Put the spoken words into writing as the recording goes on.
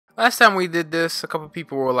Last time we did this, a couple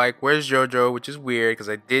people were like, where's Jojo? Which is weird because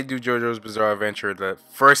I did do Jojo's Bizarre Adventure the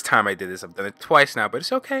first time I did this. I've done it twice now, but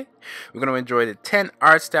it's okay. We're going to enjoy the 10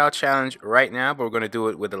 art style challenge right now, but we're going to do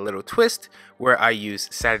it with a little twist where I use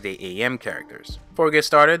Saturday AM characters. Before we get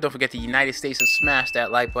started, don't forget the United States to smash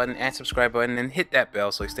that like button and subscribe button and hit that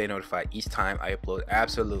bell so you stay notified each time I upload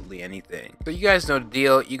absolutely anything. So you guys know the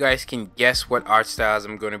deal. You guys can guess what art styles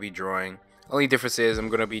I'm going to be drawing. Only difference is I'm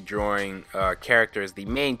going to be drawing characters, the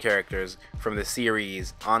main characters from the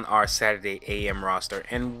series on our Saturday AM roster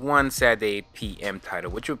and one Saturday PM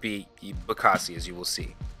title, which would be BACASSI, as you will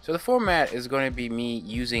see. So the format is going to be me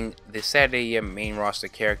using the Saturday AM main roster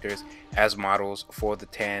characters as models for the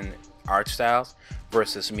 10 art styles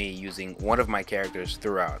versus me using one of my characters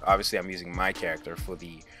throughout. Obviously I'm using my character for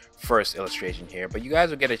the first illustration here, but you guys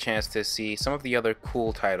will get a chance to see some of the other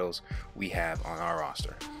cool titles we have on our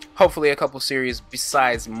roster. Hopefully a couple series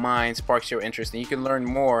besides mine sparks your interest and you can learn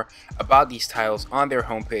more about these titles on their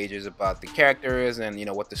homepages, about the characters and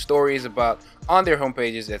what the story is about on their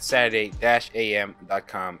homepages at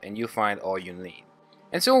saturday-am.com, and you'll find all you need.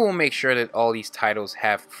 And so we'll make sure that all these titles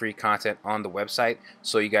have free content on the website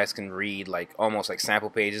so you guys can read almost like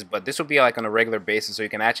sample pages, but this will be like on a regular basis so you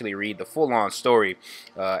can actually read the full-on story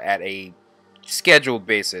at a scheduled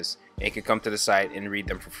basis, and you can come to the site and read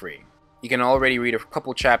them for free. You can already read a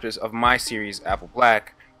couple chapters of my series Apple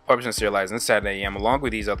Black, published and serialized on Saturday AM, along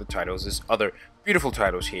with these other titles. There's other beautiful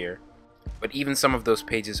titles here, but even some of those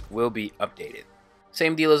pages will be updated.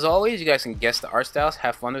 Same deal as always, you guys can guess the art styles,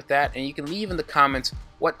 have fun with that, and you can leave in the comments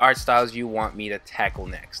what art styles you want me to tackle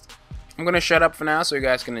next. I'm going to shut up for now so you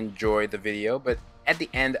guys can enjoy the video, but at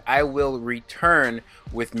the end I will return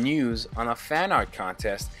with news on a fan art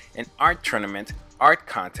contest, an art tournament, art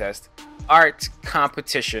contest, art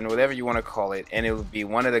competition, whatever you want to call it, and it will be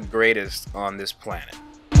one of the greatest on this planet.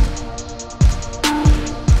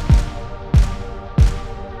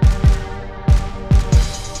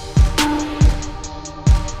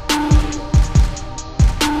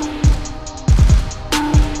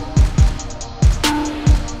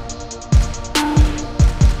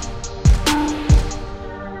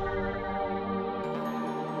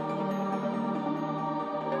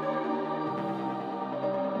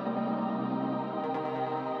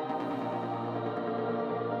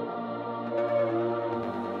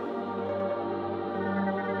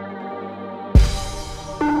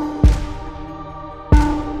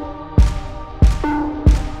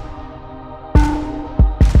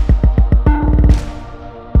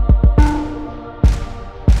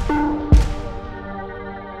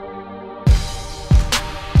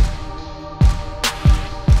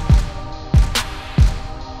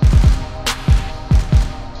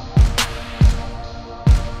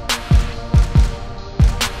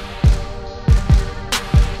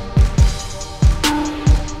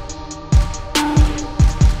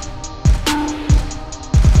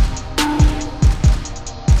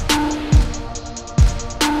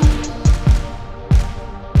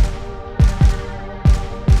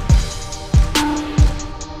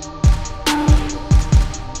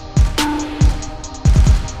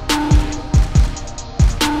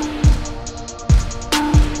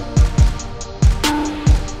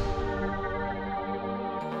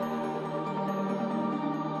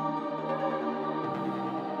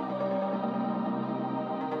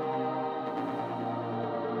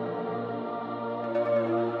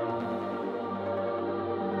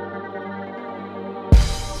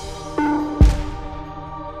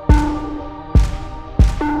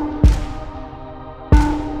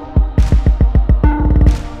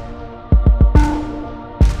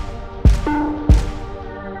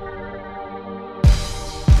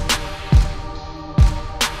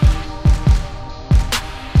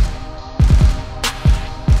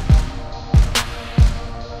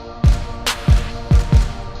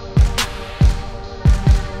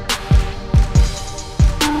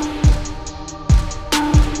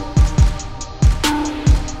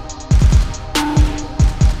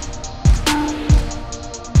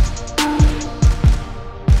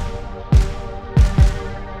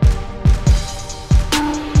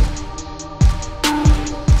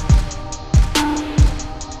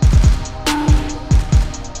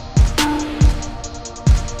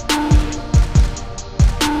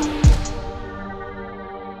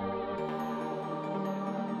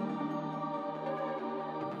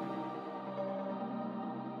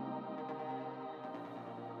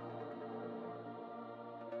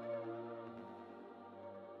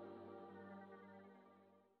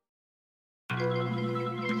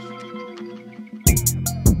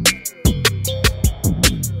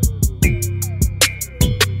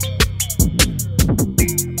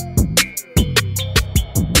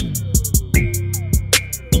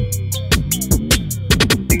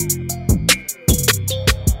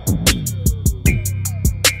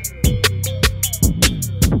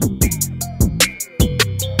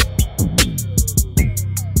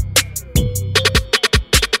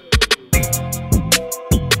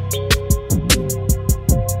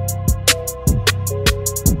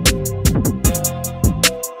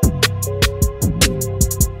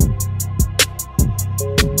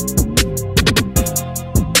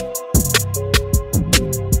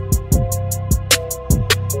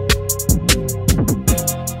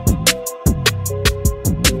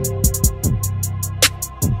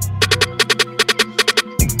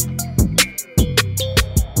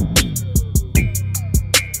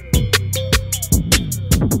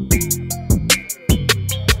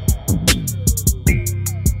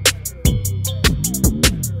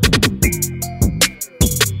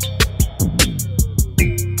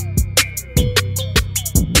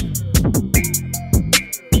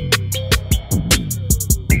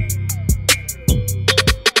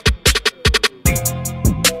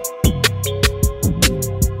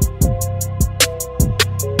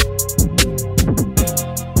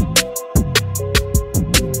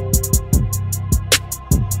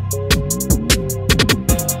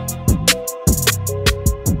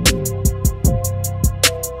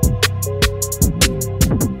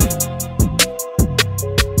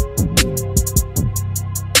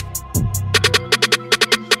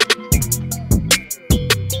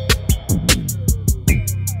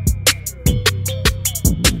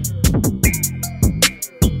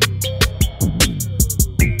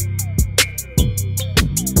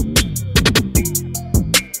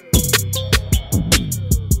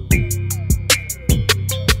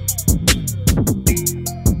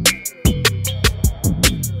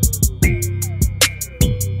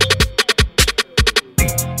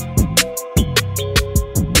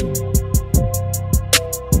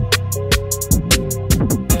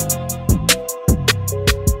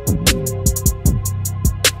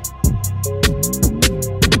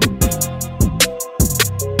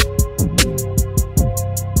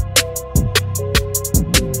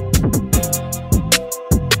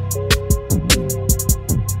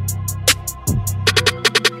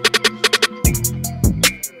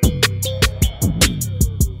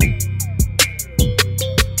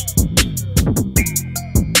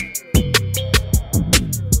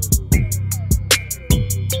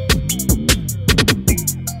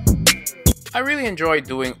 I really enjoyed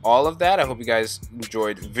doing all of that. I hope you guys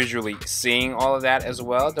enjoyed visually seeing all of that as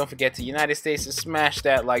well. Don't forget to United States to smash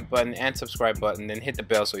that like button and subscribe button, and hit the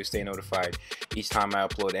bell so you stay notified each time I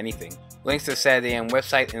upload anything. Links to the Saturday AM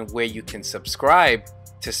website and where you can subscribe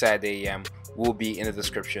to Saturday AM will be in the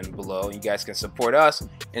description below. You guys can support us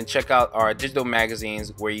and check out our digital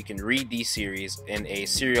magazines where you can read these series in a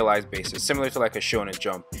serialized basis, similar to like a Shonen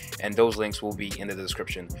Jump, and those links will be in the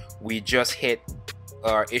description. We just hit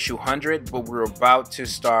our issue 100, but we're about to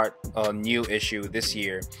start a new issue this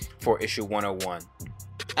year for issue 101.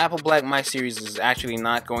 Apple Black My series is actually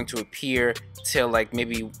not going to appear till like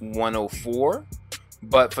maybe 104,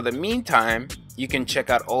 but for the meantime you can check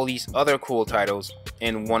out all these other cool titles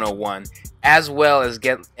in 101, as well as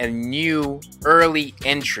get a new early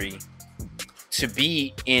entry to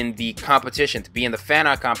be in the competition, to be in the fan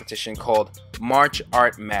art competition called March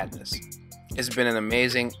Art Madness. It's been an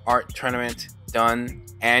amazing art tournament done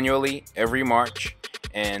annually every March,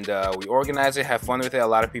 and we organize it, have fun with it. A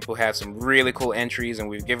lot of people have some really cool entries, and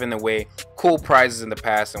we've given away cool prizes in the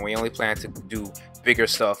past, and we only plan to do bigger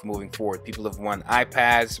stuff moving forward. People have won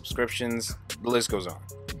iPads, subscriptions, the list goes on.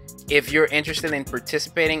 If you're interested in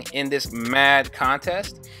participating in this mad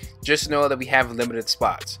contest, just know that we have limited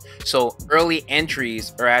spots. So early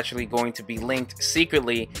entries are actually going to be linked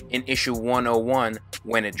secretly in issue 101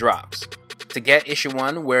 when it drops. To get issue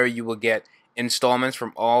 1, where you will get installments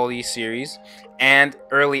from all these series and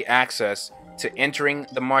early access to entering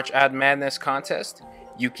the March Art Madness contest,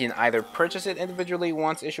 you can either purchase it individually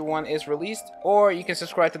once issue 1 is released, or you can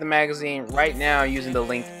subscribe to the magazine right now using the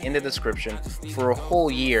link in the description for a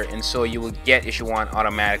whole year, and so you will get issue 1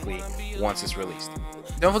 automatically once it's released.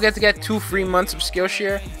 Don't forget to get 2 free months of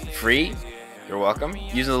Skillshare free. You're welcome,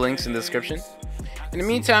 using the links in the description. In the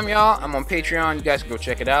meantime, y'all, I'm on Patreon. You guys can go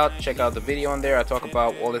check it out. Check out the video on there. I talk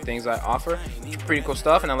about all the things I offer. It's pretty cool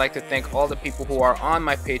stuff, and I'd like to thank all the people who are on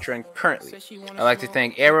my Patreon currently. I'd like to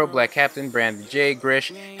thank Arrow, Black Captain, Brandon J,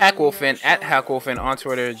 Grish, Hackwolfin, at Hackwolfin on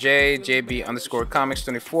Twitter,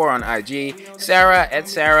 JB_comics24 on IG, Sarah, at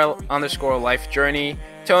Sarah_lifejourney,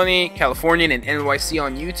 Tony, Californian, and NYC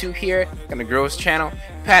on YouTube here, on the Gross channel,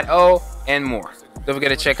 Pat O, and more. Don't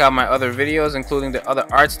forget to check out my other videos, including the other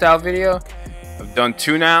art style video. I've done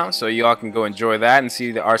 2 now, so y'all can go enjoy that and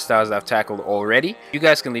see the art styles that I've tackled already. You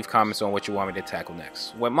guys can leave comments on what you want me to tackle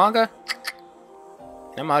next. What manga?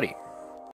 I'm out of here.